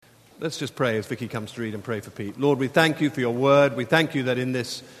Let's just pray as Vicky comes to read and pray for Pete. Lord, we thank you for your word. We thank you that in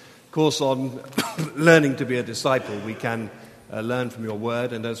this course on learning to be a disciple, we can learn from your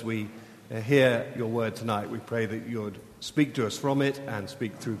word. And as we hear your word tonight, we pray that you would speak to us from it and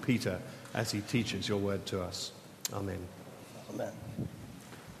speak through Peter as he teaches your word to us. Amen. Amen.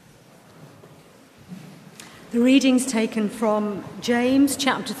 The reading's taken from James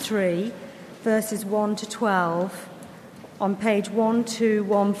chapter 3, verses 1 to 12, on page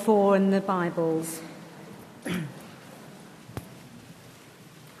 1214 in the Bibles.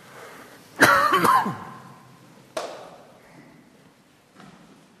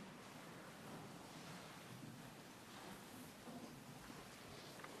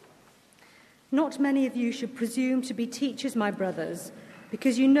 Not many of you should presume to be teachers, my brothers,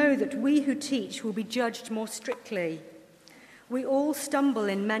 because you know that we who teach will be judged more strictly. We all stumble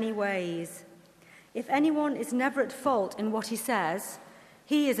in many ways. If anyone is never at fault in what he says,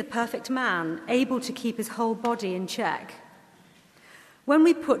 he is a perfect man, able to keep his whole body in check. When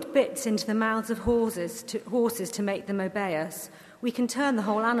we put bits into the mouths of horses to make them obey us, we can turn the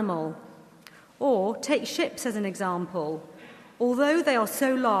whole animal. Or take ships as an example. Although they are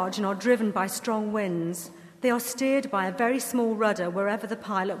so large and are driven by strong winds, they are steered by a very small rudder wherever the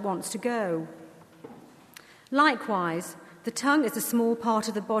pilot wants to go. Likewise, the tongue is a small part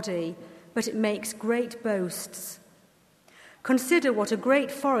of the body, but it makes great boasts. Consider what a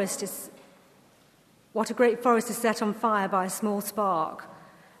great forest is set on fire by a small spark.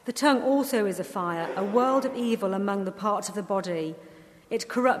 The tongue also is a fire, a world of evil among the parts of the body. It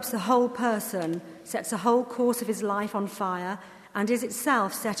corrupts the whole person, sets the whole course of his life on fire, and is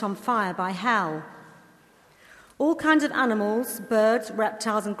itself set on fire by hell. All kinds of animals, birds,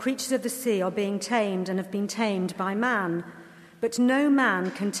 reptiles, and creatures of the sea are being tamed and have been tamed by man. But no man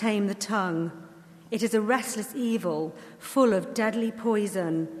can tame the tongue. It is a restless evil, full of deadly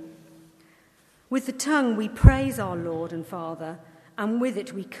poison. With the tongue we praise our Lord and Father, and with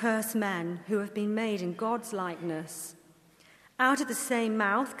it we curse men who have been made in God's likeness. Out of the same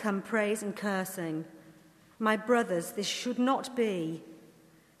mouth come praise and cursing. My brothers, this should not be.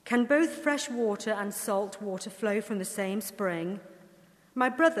 Can both fresh water and salt water flow from the same spring? My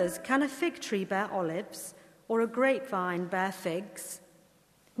brothers, can a fig tree bear olives, or a grapevine bear figs?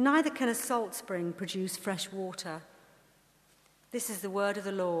 Neither can a salt spring produce fresh water. This is the word of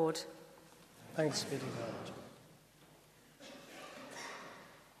the Lord. Thanks be to God.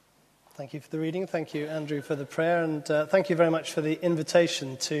 Thank you for the reading. Thank you, Andrew, for the prayer. And thank you very much for the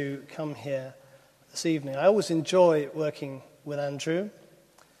invitation to come here this evening. I always enjoy working with Andrew.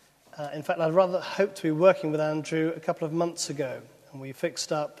 In fact, I'd rather hoped to be working with Andrew a couple of months ago. And we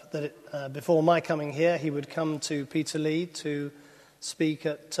fixed up that before my coming here, he would come to Peterlee to speak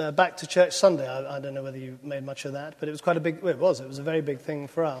at Back to Church Sunday. I don't know whether you made much of that, but it was quite a big, well, it was a very big thing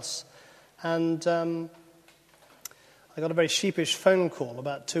for us. And I got a very sheepish phone call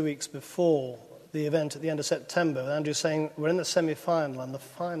about 2 weeks before the event at the end of September, with Andrew saying, we're in the semi-final, and the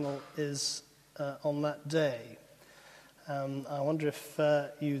final is on that day. I wonder if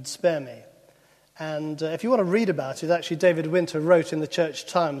you'd spare me. And if you want to read about it, actually David Winter wrote in the Church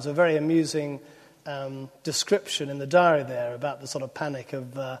Times a very amusing description in the diary there about the sort of panic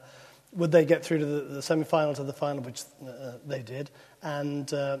of would they get through to the semi-final to the final, which they did,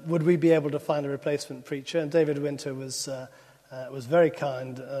 and would we be able to find a replacement preacher? And David Winter was very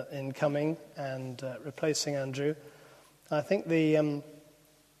kind in coming and replacing Andrew. I think the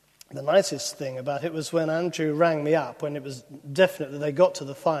nicest thing about it was when Andrew rang me up, when it was definite that they got to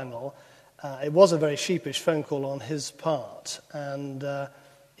the final. It was a very sheepish phone call on his part, and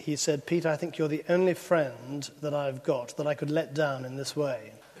he said, Peter, I think you're the only friend that I've got that I could let down in this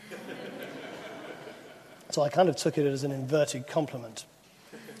way. So I kind of took it as an inverted compliment.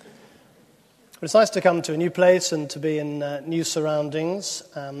 But it's nice to come to a new place and to be in new surroundings.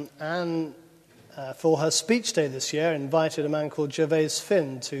 Anne, for her speech day this year, invited a man called Gervais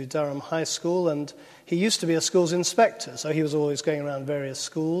Finn to Durham High School, and he used to be a schools inspector, so he was always going around various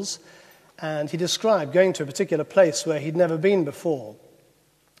schools. And he described going to a particular place where he'd never been before,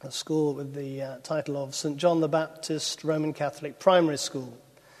 a school with the title of St. John the Baptist Roman Catholic Primary School.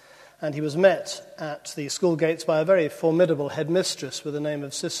 And he was met at the school gates by a very formidable headmistress with the name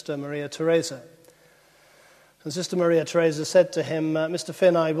of Sister Maria Teresa. And Sister Maria Teresa said to him, Mr.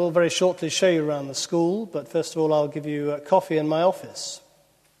 Finn, I will very shortly show you around the school, but first of all I'll give you coffee in my office.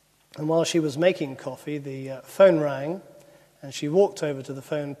 And while she was making coffee, the phone rang, and she walked over to the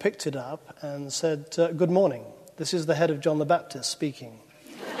phone, picked it up, and said, good morning. This is the head of John the Baptist speaking.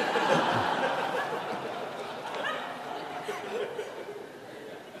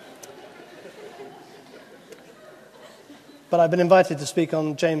 but I've been invited to speak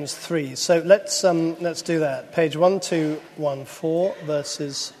on James 3. So let's do that. Page 1214,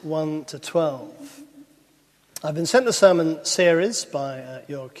 verses 1 to 12. I've been sent a sermon series by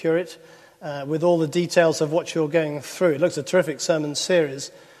your curate with all the details of what you're going through. It looks a terrific sermon series.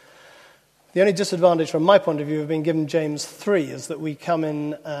 The only disadvantage from my point of view of being given James 3 is that we come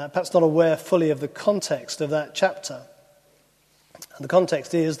in perhaps not aware fully of the context of that chapter. And the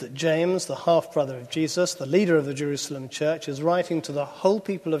context is that James, the half-brother of Jesus, the leader of the Jerusalem church, is writing to the whole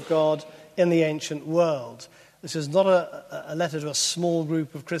people of God in the ancient world. This is not a letter to a small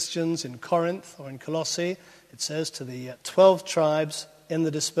group of Christians in Corinth or in Colossae. It says to the 12 tribes in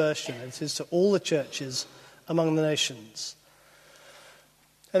the dispersion. It is to all the churches among the nations.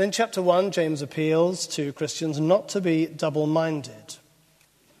 And in chapter 1, James appeals to Christians not to be double-minded.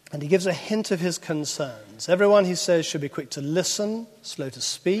 And he gives a hint of his concerns. Everyone, he says, should be quick to listen, slow to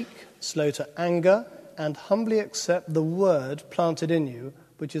speak, slow to anger, and humbly accept the word planted in you,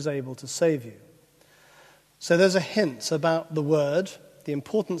 which is able to save you. So there's a hint about the word, the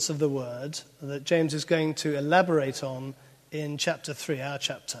importance of the word, that James is going to elaborate on in chapter 3, our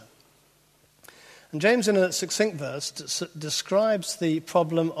chapter. And James, in a succinct verse, describes the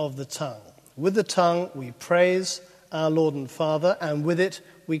problem of the tongue. With the tongue we praise our Lord and Father, and with it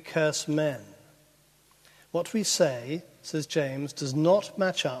we curse men. What we say, says James, does not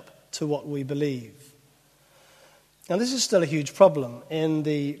match up to what we believe. Now, this is still a huge problem in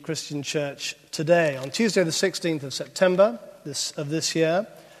the Christian church today. On Tuesday, the 16th of September of this year,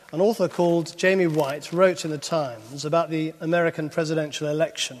 an author called Jamie White wrote in the Times about the American presidential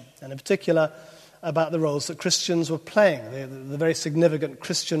election, and in particular about the roles that Christians were playing, the very significant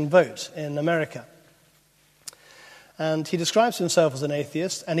Christian vote in America. And he describes himself as an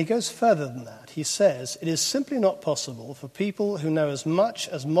atheist, and he goes further than that. He says, it is simply not possible for people who know as much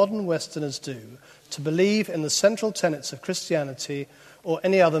as modern Westerners do to believe in the central tenets of Christianity or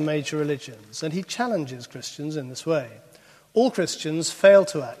any other major religions. And he challenges Christians in this way. All Christians fail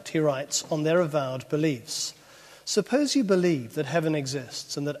to act, he writes, on their avowed beliefs. Suppose you believe that heaven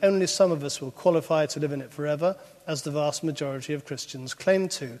exists and that only some of us will qualify to live in it forever, as the vast majority of Christians claim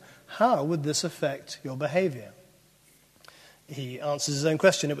to. How would this affect your behavior? He answers his own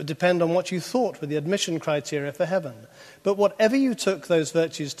question. It would depend on what you thought were the admission criteria for heaven. But whatever you took those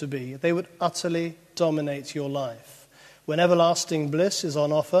virtues to be, they would utterly dominate your life. When everlasting bliss is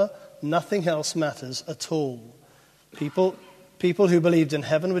on offer, nothing else matters at all. People who believed in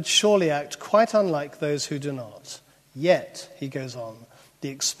heaven would surely act quite unlike those who do not. Yet, he goes on, the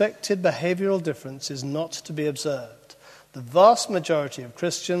expected behavioral difference is not to be observed. The vast majority of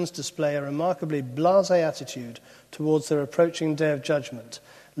Christians display a remarkably blasé attitude towards their approaching day of judgment,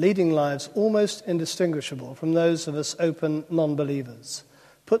 leading lives almost indistinguishable from those of us open non-believers.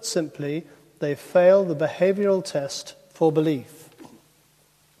 Put simply, they fail the behavioral test for belief.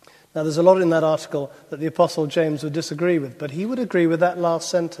 Now, there's a lot in that article that the Apostle James would disagree with, but he would agree with that last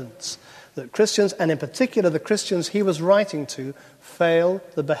sentence, that Christians, and in particular the Christians he was writing to, fail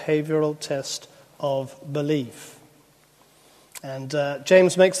the behavioral test of belief. And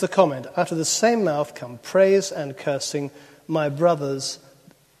James makes the comment, out of the same mouth come praise and cursing. My brothers,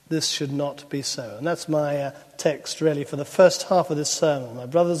 this should not be so. And that's my text, really, for the first half of this sermon. My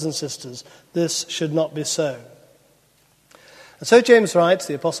brothers and sisters, this should not be so. And so James writes,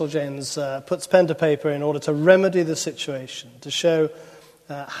 the Apostle James puts pen to paper in order to remedy the situation, to show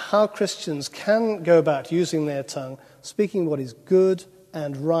how Christians can go about using their tongue, speaking what is good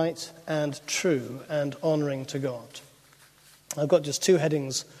and right and true and honouring to God. I've got just two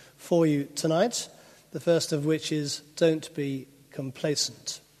headings for you tonight, the first of which is, don't be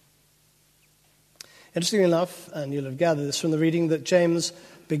complacent. Interestingly enough, and you'll have gathered this from the reading, that James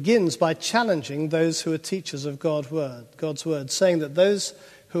begins by challenging those who are teachers of God's word, saying that those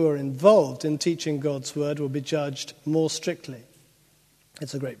who are involved in teaching God's word will be judged more strictly.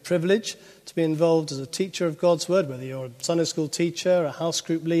 It's a great privilege to be involved as a teacher of God's word, whether you're a Sunday school teacher, a house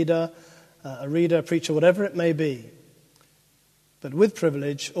group leader, a reader, a preacher, whatever it may be. But with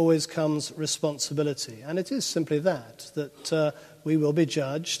privilege always comes responsibility. And it is simply that we will be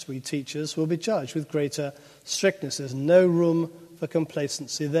judged, we teachers will be judged with greater strictness. There's no room for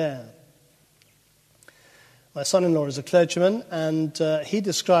complacency there. My son-in-law is a clergyman, and he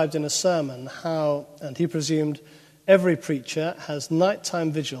described in a sermon how, and he presumed every preacher has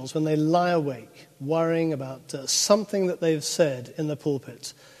nighttime vigils when they lie awake, worrying about something that they've said in the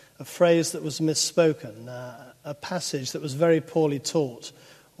pulpit, a phrase that was misspoken, a passage that was very poorly taught,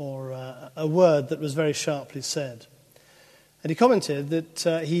 or a word that was very sharply said. And he commented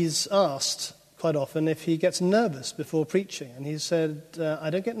that he's asked quite often if he gets nervous before preaching. And he said,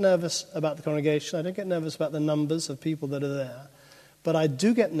 I don't get nervous about the congregation, I don't get nervous about the numbers of people that are there, but I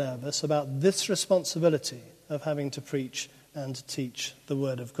do get nervous about this responsibility of having to preach and to teach the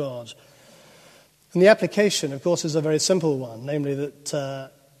Word of God. And the application, of course, is a very simple one, namely that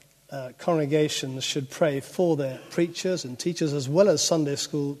congregations should pray for their preachers and teachers, as well as Sunday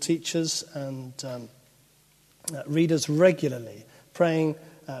school teachers and readers regularly, praying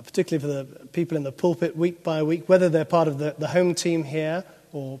particularly for the people in the pulpit week by week, whether they're part of the home team here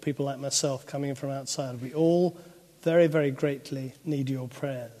or people like myself coming in from outside. We all very, very greatly need your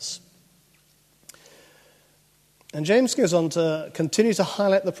prayers. And James goes on to continue to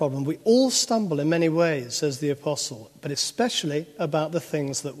highlight the problem. We all stumble in many ways, says the apostle, but especially about the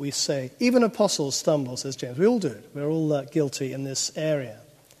things that we say. Even apostles stumble, says James. We all do it. We're all guilty in this area.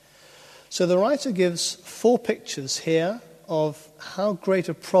 So the writer gives 4 pictures here of how great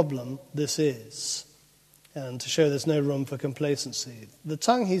a problem this is, and to show there's no room for complacency. The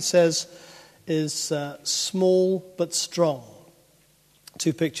tongue, he says, is small but strong.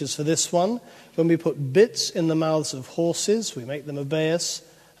 2 pictures for this one. When we put bits in the mouths of horses, we make them obey us,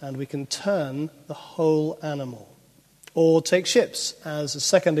 and we can turn the whole animal. Or take ships as a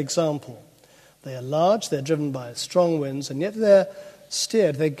second example. They are large, they're driven by strong winds, and yet they're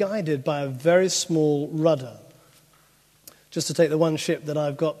guided by a very small rudder. Just to take the one ship that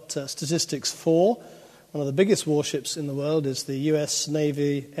I've got statistics for, one of the biggest warships in the world is the U.S.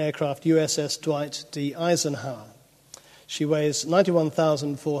 Navy aircraft USS Dwight D. Eisenhower. She weighs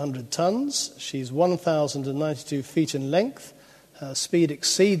 91,400 tons. She's 1,092 feet in length. Her speed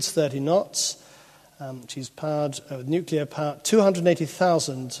exceeds 30 knots. She's powered with nuclear power,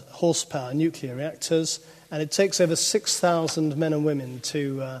 280,000 horsepower nuclear reactors, and it takes over 6,000 men and women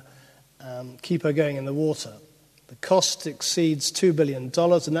to keep her going in the water. The cost exceeds $2 billion,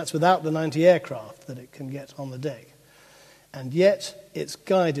 and that's without the 90 aircraft that it can get on the deck. And yet it's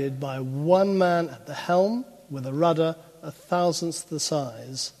guided by one man at the helm with a rudder 1,000th the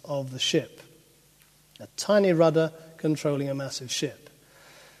size of the ship. A tiny rudder controlling a massive ship.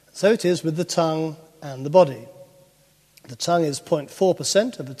 So it is with the tongue and the body. The tongue is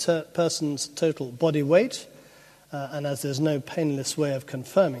 0.4% of a person's total body weight, and as there's no painless way of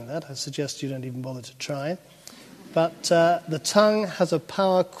confirming that, I suggest you don't even bother to try. But the tongue has a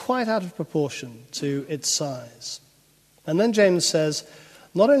power quite out of proportion to its size. And then James says,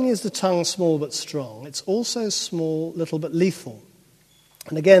 not only is the tongue small but strong, it's also small, little but lethal.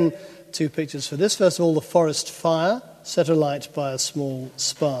 And again, 2 pictures for this. First of all, the forest fire set alight by a small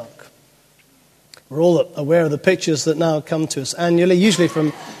spark. We're all aware of the pictures that now come to us annually, usually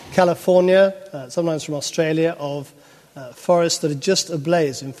from California, sometimes from Australia, of forests that are just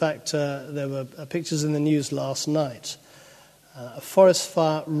ablaze. In fact, there were pictures in the news last night. A forest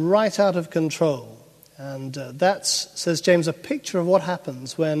fire right out of control. And that's, says James, a picture of what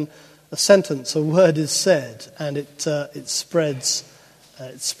happens when a sentence, a word is said, and it spreads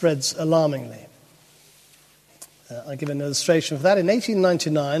alarmingly. I'll give an illustration of that. In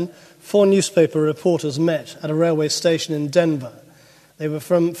 1899, 4 newspaper reporters met at a railway station in Denver. They were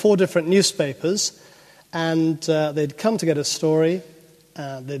from 4 different newspapers, and they'd come to get a story.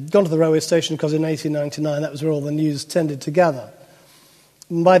 They'd gone to the railway station because in 1899 that was where all the news tended to gather.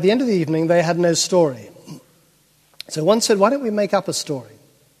 And by the end of the evening, they had no story. So one said, why don't we make up a story?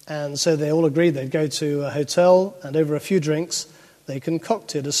 And so they all agreed they'd go to a hotel, and over a few drinks, they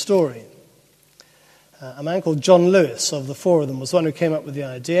concocted a story. A man called John Lewis, of the 4 of them, was the one who came up with the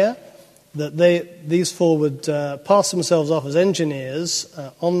idea that these 4 would pass themselves off as engineers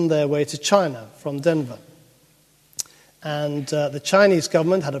on their way to China from Denver. And the Chinese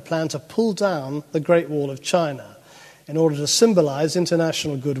government had a plan to pull down the Great Wall of China in order to symbolize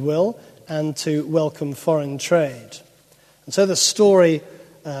international goodwill and to welcome foreign trade. And so the story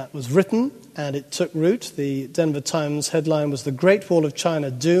was written, and it took root. The Denver Times headline was, "The Great Wall of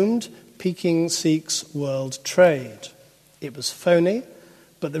China Doomed, Peking Seeks World Trade." It was phony,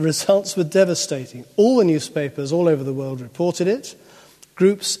 but the results were devastating. All the newspapers all over the world reported it.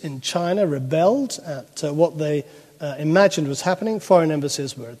 Groups in China rebelled at what they imagined was happening. Foreign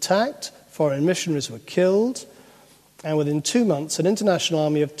embassies were attacked. Foreign missionaries were killed. And within 2 months, an international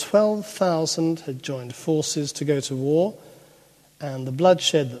army of 12,000 had joined forces to go to war. And the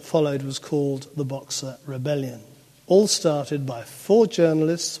bloodshed that followed was called the Boxer Rebellion. All started by 4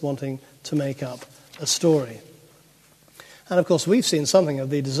 journalists wanting to make up a story. And of course, we've seen something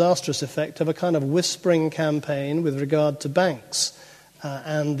of the disastrous effect of a kind of whispering campaign with regard to banks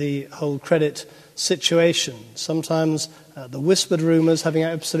and the whole credit situation. Sometimes the whispered rumours having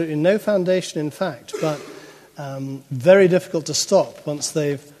absolutely no foundation in fact, but very difficult to stop once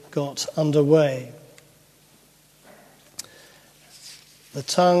they've got underway. The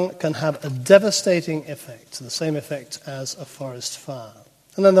tongue can have a devastating effect, the same effect as a forest fire.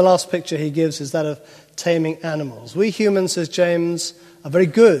 And then the last picture he gives is that of taming animals. We humans, says James, are very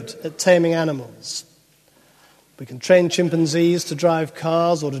good at taming animals. We can train chimpanzees to drive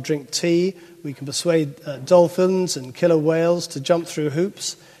cars or to drink tea. We can persuade dolphins and killer whales to jump through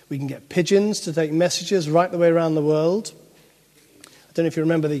hoops. We can get pigeons to take messages right the way around the world. I don't know if you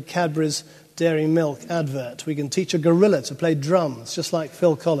remember the Cadbury's Dairy Milk advert. We can teach a gorilla to play drums, just like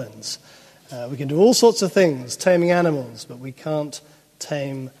Phil Collins. We can do all sorts of things, taming animals, but we can't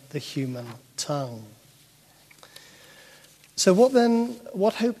tame the human tongue. So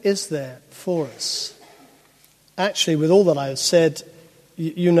what hope is there for us? Actually, with all that I've said,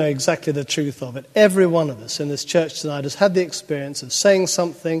 you know exactly the truth of it. Every one of us in this church tonight has had the experience of saying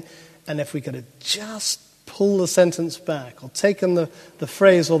something, and if we could have just pulled the sentence back or taken the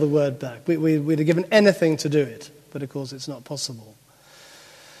phrase or the word back, we'd have given anything to do it. But of course, it's not possible.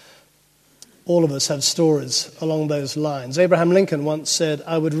 All of us have stories along those lines. Abraham Lincoln once said,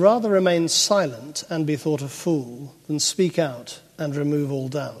 "I would rather remain silent and be thought a fool than speak out and remove all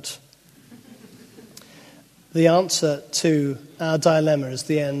doubt." The answer to our dilemma is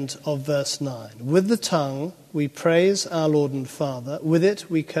the end of verse 9. With the tongue we praise our Lord and Father. With it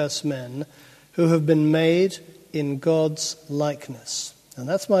we curse men who have been made in God's likeness. And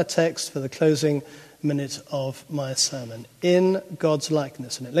that's my text for the closing minute of my sermon. In God's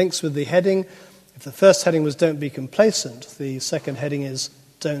likeness. And it links with the heading. If the first heading was don't be complacent, the second heading is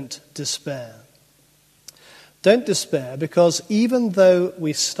don't despair. Don't despair, because even though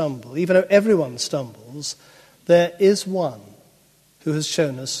we stumble, even though everyone stumbles, there is one who has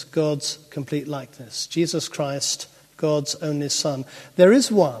shown us God's complete likeness, Jesus Christ, God's only Son. There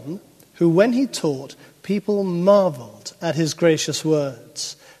is one who, when he taught, people marveled at his gracious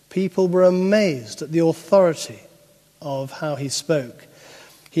words. People were amazed at the authority of how he spoke.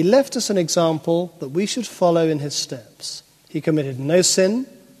 He left us an example that we should follow in his steps. He committed no sin,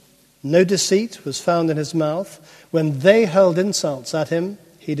 no deceit was found in his mouth. When they hurled insults at him,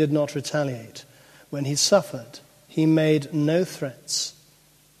 he did not retaliate. When he suffered, he made no threats.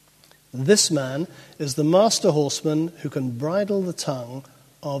 This man is the master horseman who can bridle the tongue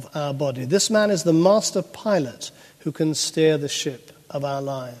of our body. This man is the master pilot who can steer the ship of our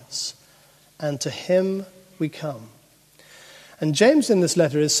lives. And to him we come. And James in this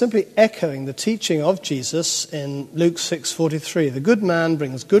letter is simply echoing the teaching of Jesus in Luke 6:43. The good man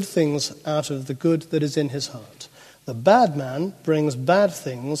brings good things out of the good that is in his heart. The bad man brings bad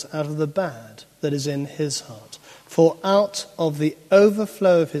things out of the bad that is in his heart. For out of the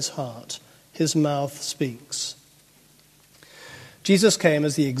overflow of his heart, his mouth speaks. Jesus came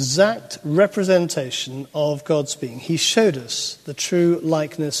as the exact representation of God's being. He showed us the true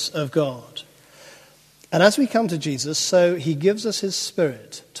likeness of God. And as we come to Jesus, so he gives us his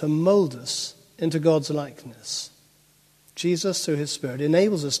Spirit to mold us into God's likeness. Jesus, through his Spirit,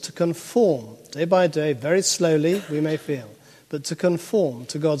 enables us to conform, day by day, very slowly, we may feel, but to conform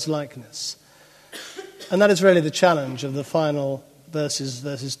to God's likeness. And that is really the challenge of the final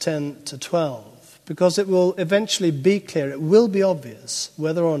verses 10 to 12, because it will eventually be clear, it will be obvious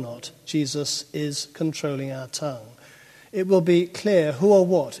whether or not Jesus is controlling our tongue. It will be clear who or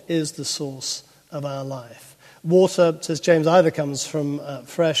what is the source of our life. Water, says James, either comes from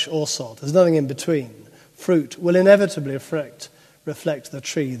fresh or salt. There's nothing in between. Fruit will inevitably reflect the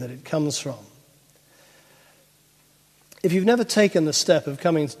tree that it comes from. If you've never taken the step of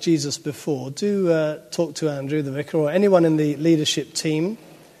coming to Jesus before, do talk to Andrew, the vicar, or anyone in the leadership team.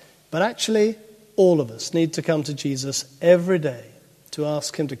 But actually, all of us need to come to Jesus every day to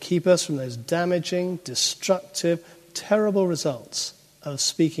ask him to keep us from those damaging, destructive, terrible results of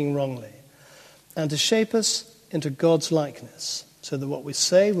speaking wrongly, and to shape us into God's likeness, so that what we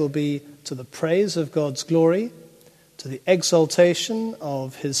say will be to the praise of God's glory, to the exaltation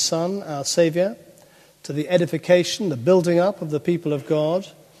of his Son, our Saviour, to the edification, the building up of the people of God,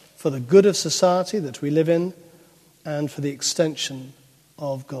 for the good of society that we live in, and for the extension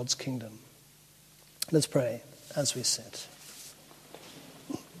of God's kingdom. Let's pray as we sit.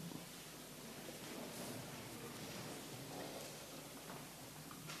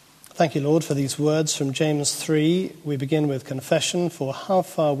 Thank you, Lord, for these words from James 3. We begin with confession for how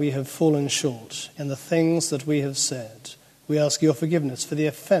far we have fallen short in the things that we have said. We ask your forgiveness for the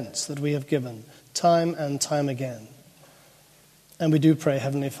offense that we have given time and time again. And we do pray,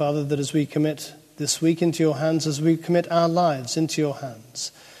 Heavenly Father, that as we commit this week into your hands, as we commit our lives into your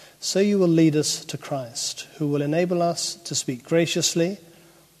hands, so you will lead us to Christ, who will enable us to speak graciously,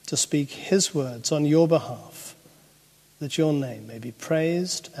 to speak his words on your behalf, that your name may be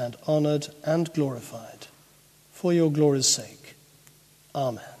praised and honoured and glorified for your glory's sake.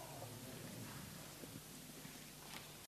 Amen.